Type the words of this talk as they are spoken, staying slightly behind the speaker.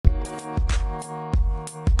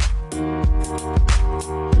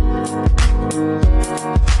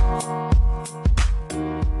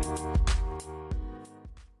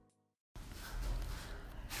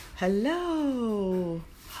Hello.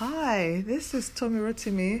 Hi, this is Tommy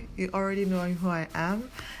Rotimi. You already know who I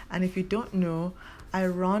am. And if you don't know, I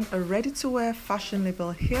run a ready-to-wear fashion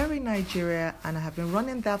label here in Nigeria, and I have been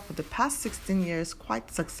running that for the past 16 years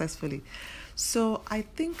quite successfully. So I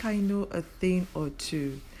think I know a thing or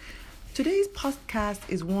two. Today's podcast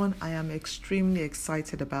is one I am extremely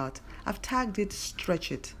excited about. I've tagged it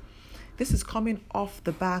Stretch It. This is coming off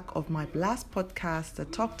the back of my last podcast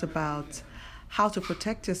that talked about how to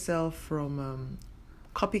protect yourself from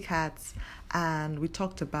copycats, and we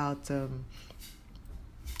talked about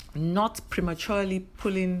not prematurely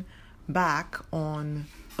pulling back on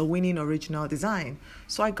a winning original design.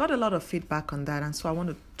 So I got a lot of feedback on that, and so I want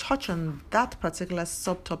to touch on that particular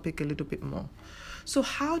subtopic a little bit more. So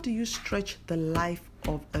how do you stretch the life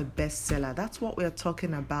of a bestseller? That's what we're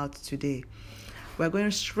talking about today. We're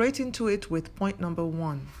going straight into it with point number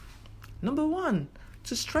one. Number one,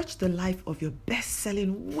 to stretch the life of your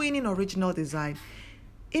best-selling, winning original design,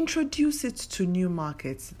 introduce it to new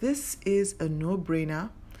markets. This is a no-brainer,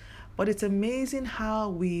 but it's amazing how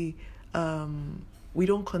we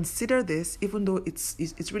don't consider this, even though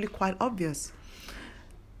it's really quite obvious.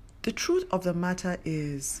 The truth of the matter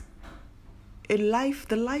is, the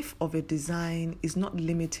life of a design is not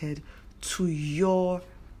limited to your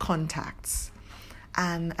contacts.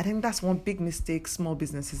 And I think that's one big mistake small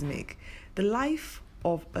businesses make. The life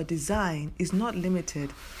of a design is not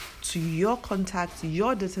limited to your contacts,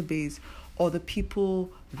 your database, or the people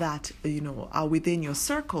that are within your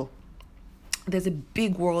circle. There's a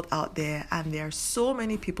big world out there, and there are so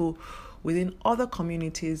many people within other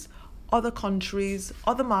communities, other countries,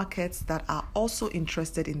 other markets that are also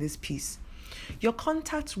interested in this piece. Your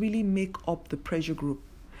contacts really make up the pressure group.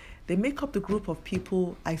 They make up the group of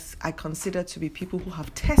people I consider to be people who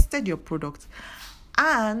have tested your product,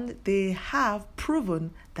 and they have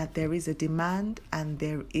proven that there is a demand and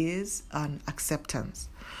there is an acceptance.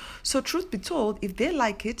 So truth be told, if they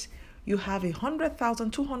like it, you have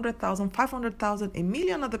 100,000, 200,000, 500,000, a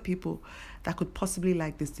million other people that could possibly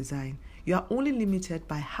like this design. You are only limited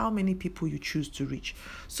by how many people you choose to reach.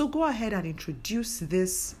 So go ahead and introduce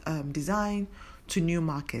this design to new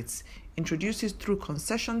markets. Introduce it through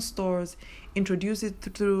concession stores. Introduce it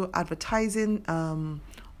through advertising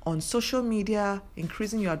on social media,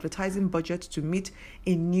 increasing your advertising budget to meet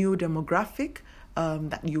a new demographic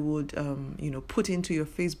that you would put into your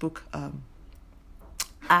Facebook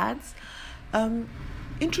ads.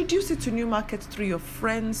 Introduce it to new markets through your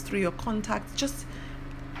friends, through your contacts. Just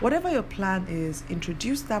whatever your plan is,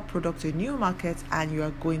 introduce that product to a new market, and you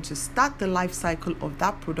are going to start the life cycle of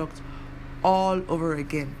that product all over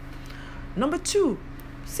again. Number two,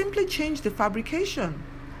 simply change the fabrication.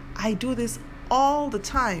 I do this all the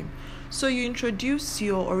time. So you introduce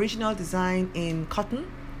your original design in cotton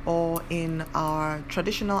or in our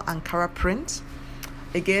traditional Ankara print.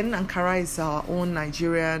 Again, Ankara is our own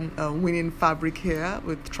Nigerian winning fabric here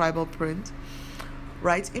with tribal print.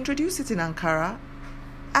 Right? Introduce it in Ankara,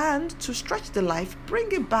 and to stretch the life, bring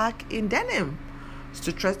it back in denim.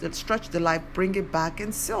 To stretch the life, bring it back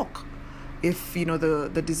in silk. If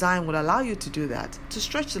the design will allow you to do that. To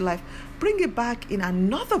stretch the life, bring it back in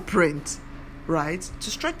another print, right? To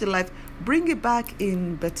stretch the life, bring it back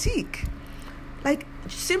in batik. Like,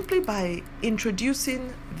 simply by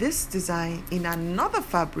introducing this design in another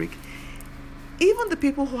fabric, even the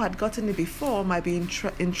people who had gotten it before might be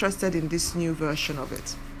interested in this new version of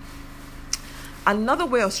it. Another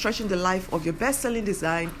way of stretching the life of your best-selling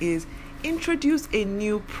design is introduce a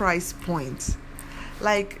new price point.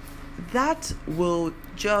 Like, that will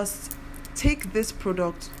just take this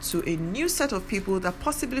product to a new set of people that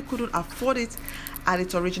possibly couldn't afford it at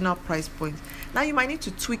its original price point. Now, you might need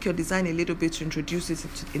to tweak your design a little bit to introduce it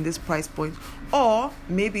in this price point, or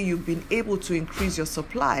maybe you've been able to increase your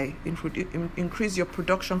supply, increase your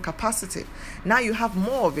production capacity. Now you have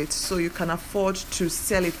more of it, so you can afford to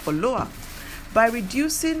sell it for lower. By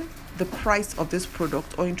reducing the price of this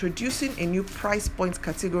product or introducing a new price point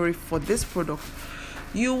category for this product,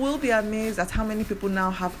 you will be amazed at how many people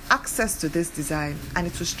now have access to this design, and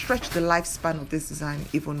it will stretch the lifespan of this design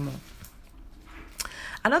even more.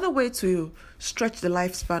 Another way to stretch the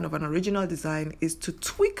lifespan of an original design is to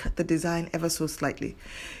tweak the design ever so slightly.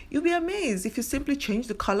 You'll be amazed if you simply change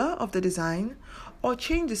the color of the design or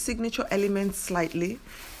change the signature elements slightly,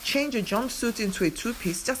 change a jumpsuit into a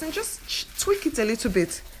two-piece, just tweak it a little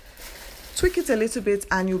bit. Tweak it a little bit,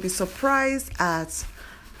 and you'll be surprised at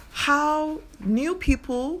how new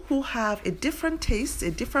people who have a different taste,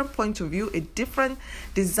 a different point of view, a different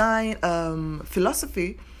design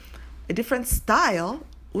philosophy, a different style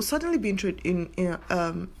will suddenly be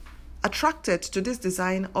attracted to this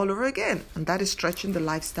design all over again. And that is stretching the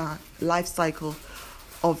life cycle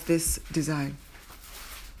of this design.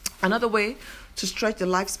 Another way to stretch the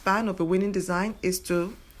lifespan of a winning design is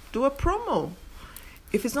to do a promo.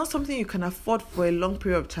 If it's not something you can afford for a long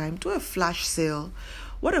period of time, do a flash sale.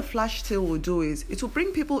 What a flash sale will do is it will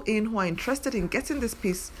bring people in who are interested in getting this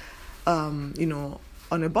piece, on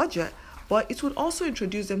a budget, but it would also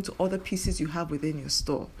introduce them to other pieces you have within your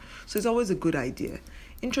store. So it's always a good idea.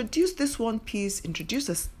 Introduce this one piece,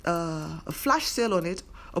 introduce a flash sale on it,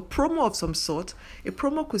 a promo of some sort. A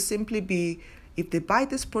promo could simply be, if they buy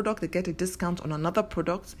this product, they get a discount on another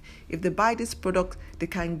product. If they buy this product, they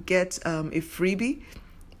can get a freebie.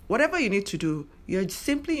 Whatever you need to do, you're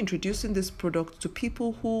simply introducing this product to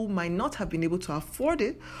people who might not have been able to afford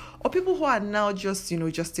it, or people who are now just,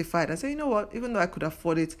 justified and say, you know what, even though I could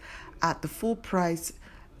afford it at the full price,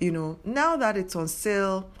 now that it's on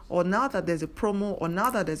sale, or now that there's a promo, or now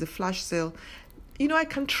that there's a flash sale, I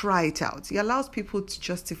can try it out. It allows people to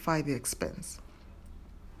justify the expense.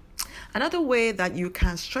 Another way that you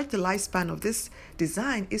can stretch the lifespan of this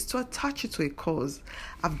design is to attach it to a cause.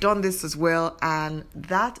 I've done this as well, and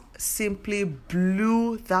that simply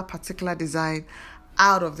blew that particular design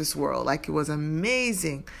out of this world. Like, it was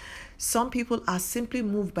amazing. Some people are simply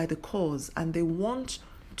moved by the cause, and they want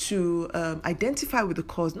to identify with the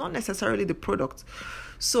cause, not necessarily the product.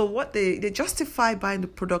 So what they justify buying the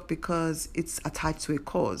product because it's attached to a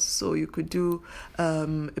cause. So you could do a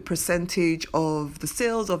percentage of the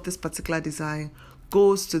sales of this particular design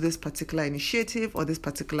goes to this particular initiative or this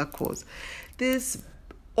particular cause. This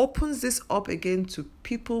opens this up again to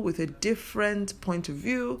people with a different point of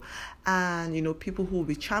view, and people who will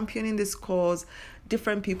be championing this cause.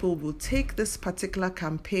 Different people will take this particular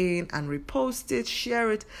campaign and repost it,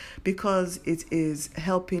 share it, because it is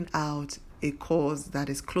helping out a cause that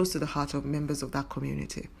is close to the heart of members of that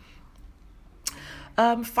community.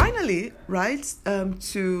 Finally,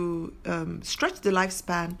 to stretch the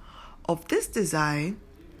lifespan of this design,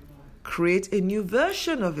 create a new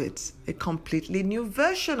version of it, a completely new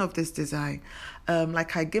version of this design.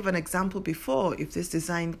 Like I gave an example before, if this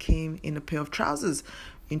design came in a pair of trousers,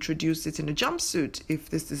 introduce it in a jumpsuit. If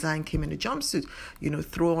this design came in a jumpsuit,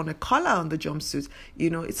 throw on a collar on the jumpsuit.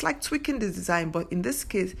 It's like tweaking the design, but in this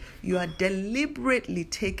case, you are deliberately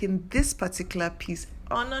taking this particular piece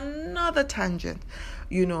on another tangent,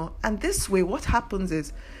 and this way what happens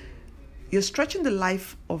is you're stretching the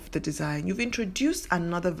life of the design. You've introduced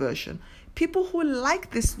another version. People who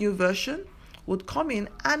like this new version would come in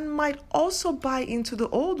and might also buy into the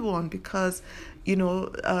old one because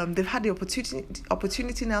they've had the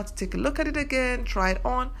opportunity now to take a look at it again, try it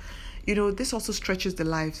on. This also stretches the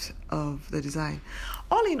life of the design.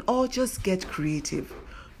 All in all, just get creative.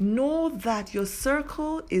 Know that your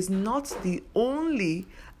circle is not the only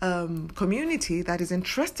community that is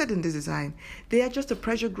interested in this design. They are just a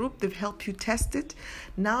pressure group. They've helped you test it.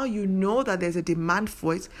 Now you know that there's a demand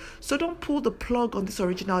for it. So don't pull the plug on this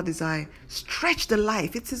original design. Stretch the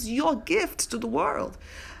life. It is your gift to the world.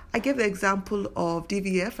 I gave the example of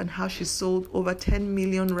DVF and how she sold over 10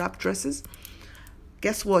 million wrap dresses.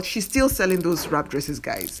 Guess what? She's still selling those wrap dresses,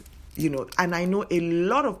 guys. And I know a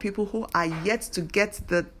lot of people who are yet to get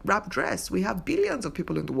the wrap dress. We have billions of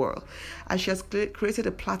people in the world. And she has created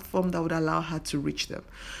a platform that would allow her to reach them.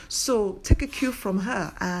 So take a cue from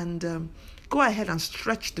her and go ahead and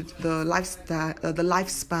stretch the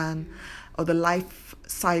lifespan or the life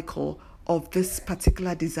cycle of this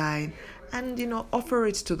particular design and, offer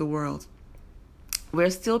it to the world. We're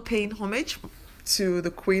still paying homage to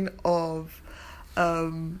the queen of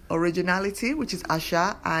originality, which is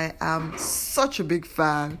Asha. I am such a big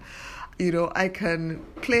fan. I can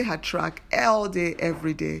play her track all day,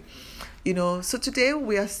 every day. So today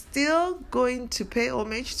we are still going to pay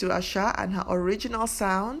homage to Asha and her original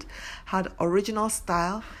sound, her original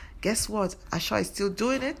style. Guess what? Asha is still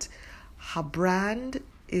doing it. Her brand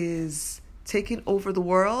is taking over the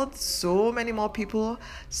world. So many more people,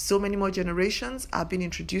 so many more generations are being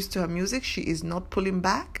introduced to her music. She is not pulling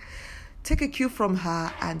back. Take a cue from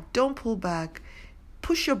her and don't pull back.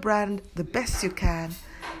 Push your brand the best you can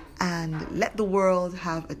and let the world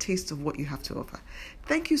have a taste of what you have to offer.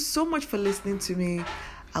 Thank you so much for listening to me.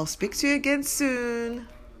 I'll speak to you again soon.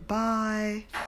 Bye.